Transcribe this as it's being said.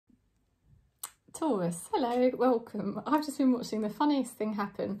Taurus, hello, welcome. I've just been watching the funniest thing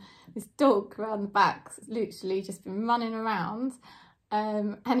happen. This dog around the back's literally just been running around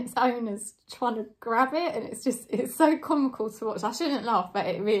and its owner's trying to grab it, and it's so comical to watch. I shouldn't laugh, but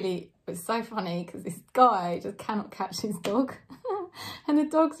it's so funny because this guy just cannot catch his dog. And the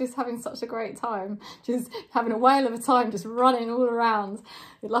dog's just having such a great time, just having a whale of a time, just running all around.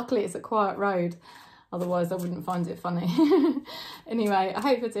 Luckily it's a quiet road. Otherwise I wouldn't find it funny. Anyway, I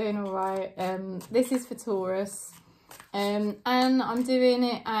hope you're doing all right. This is for Taurus. And I'm doing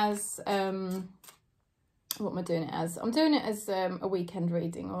it as, what am I doing it as? I'm doing it as a weekend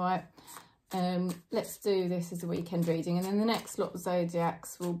reading, all right? Let's do this as a weekend reading. And then the next lot of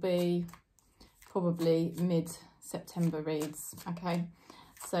zodiacs will be probably mid-September reads, okay?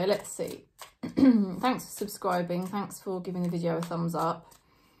 So let's see. Thanks for subscribing. Thanks for giving the video a thumbs up.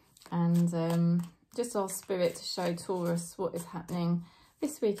 And just ask Spirit to show Taurus what is happening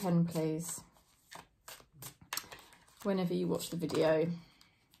this weekend, please. Whenever you watch the video.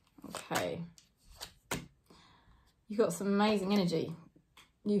 Okay. You've got some amazing energy.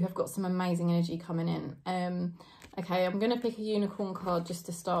 You have got some amazing energy coming in. Okay, I'm going to pick a unicorn card just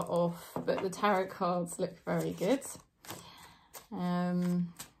to start off, but the tarot cards look very good.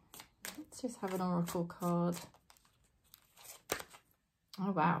 Let's just have an oracle card.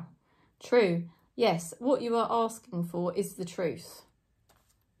 Oh, wow. True. Yes, what you are asking for is the truth.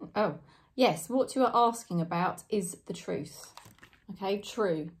 Oh, yes, what you are asking about is the truth. Okay,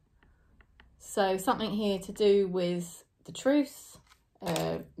 true. So something here to do with the truth,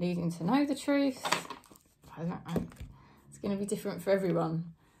 needing to know the truth. I don't know. It's going to be different for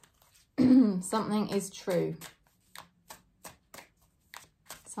everyone. Something is true.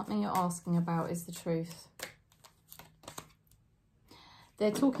 Something you're asking about is the truth. They're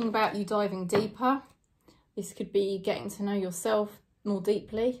talking about you diving deeper. This could be getting to know yourself more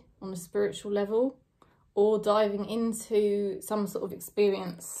deeply on a spiritual level, or diving into some sort of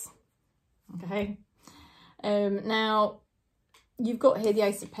experience. Okay. Now, you've got here the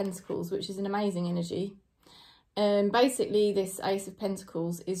Ace of Pentacles, which is an amazing energy. Basically, this Ace of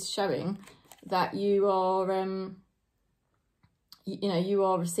Pentacles is showing that you are, you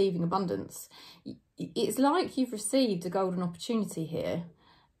are receiving abundance. It's like you've received a golden opportunity here,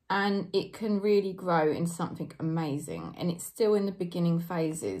 and it can really grow into something amazing, and it's still in the beginning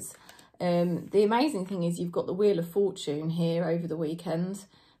phases. The amazing thing is you've got the Wheel of Fortune here over the weekend,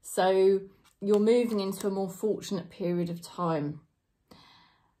 so you're moving into a more fortunate period of time,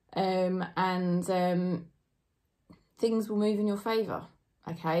 and things will move in your favour.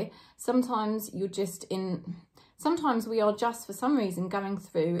 Okay, sometimes we are just for some reason going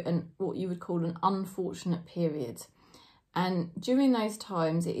through what you would call an unfortunate period. And during those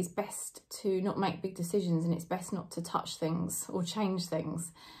times, it is best to not make big decisions, and it's best not to touch things or change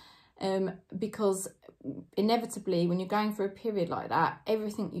things. Because inevitably, when you're going through a period like that,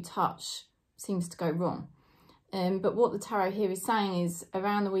 everything you touch seems to go wrong. But what the tarot here is saying is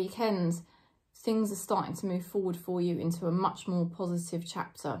around the weekend, things are starting to move forward for you into a much more positive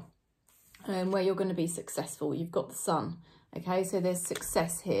chapter. Where you're going to be successful. You've got the Sun, okay, so there's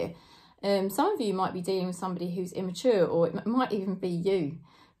success here. Some of you might be dealing with somebody who's immature, or it might even be you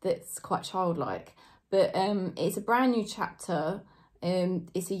that's quite childlike, but it's a brand new chapter.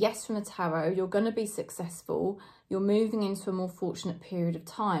 It's a yes from the tarot. You're going to be successful. You're moving into a more fortunate period of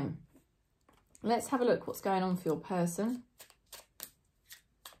time. Let's have a look what's going on for your person.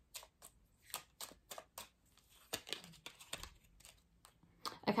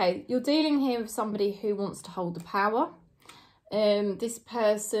 Okay, you're dealing here with somebody who wants to hold the power. This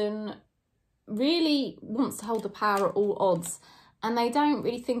person really wants to hold the power at all odds, and they don't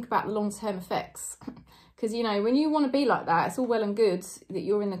really think about the long-term effects. Because, you know, when you want to be like that, it's all well and good that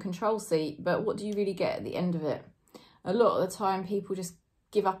you're in the control seat, but what do you really get at the end of it? A lot of the time, people just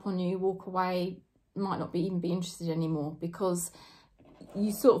give up on you, walk away, might not even be interested anymore, because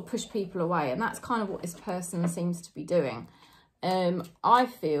you sort of push people away, and that's kind of what this person seems to be doing. I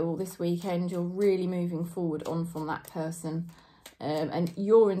feel this weekend you're really moving forward on from that person, and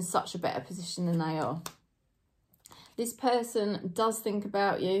you're in such a better position than they are. This person does think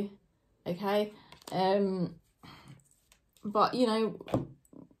about you, okay? But, you know,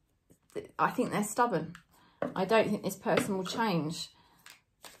 I think they're stubborn. I don't think this person will change.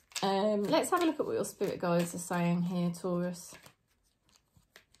 Let's have a look at what your spirit guides are saying here, Taurus.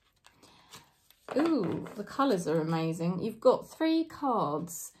 Ooh, the colours are amazing. You've got 3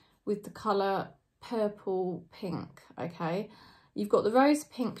 cards with the colour purple pink, okay? You've got the rose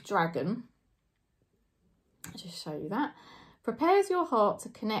pink dragon. I'll just show you that. Prepares your heart to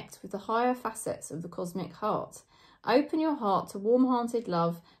connect with the higher facets of the cosmic heart. Open your heart to warm-hearted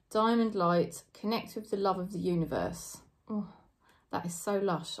love, diamond light, connect with the love of the universe. Oh, that is so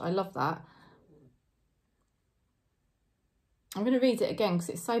lush. I love that. I'm going to read it again because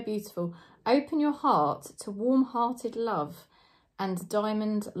it's so beautiful. Open your heart to warm-hearted love and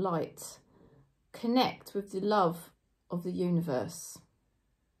diamond light. Connect with the love of the universe.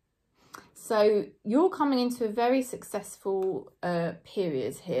 So you're coming into a very successful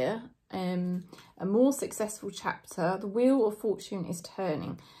period here, a more successful chapter. The wheel of fortune is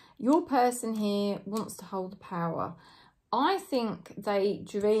turning. Your person here wants to hold the power. I think they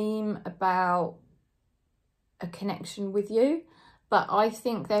dream about a connection with you, but I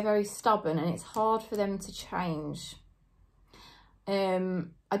think they're very stubborn and it's hard for them to change.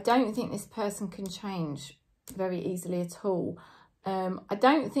 I don't think this person can change very easily at all. I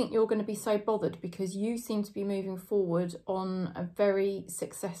don't think you're going to be so bothered because you seem to be moving forward on a very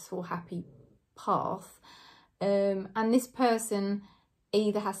successful, happy path. And this person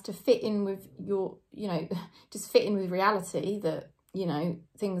either has to fit in with your, you know, just fit in with reality that, you know,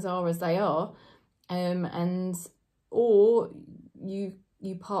 things are as they are. Or you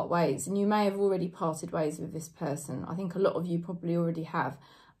part ways, and you may have already parted ways with this person. I think a lot of you probably already have.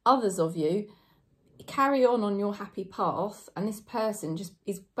 Others of you carry on your happy path, and this person just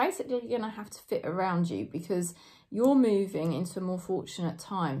is basically going to have to fit around you because you're moving into a more fortunate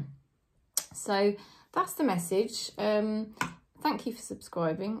time. So that's the message. Thank you for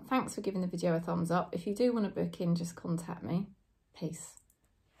subscribing. Thanks for giving the video a thumbs up. If you do want to book in, just contact me. Peace.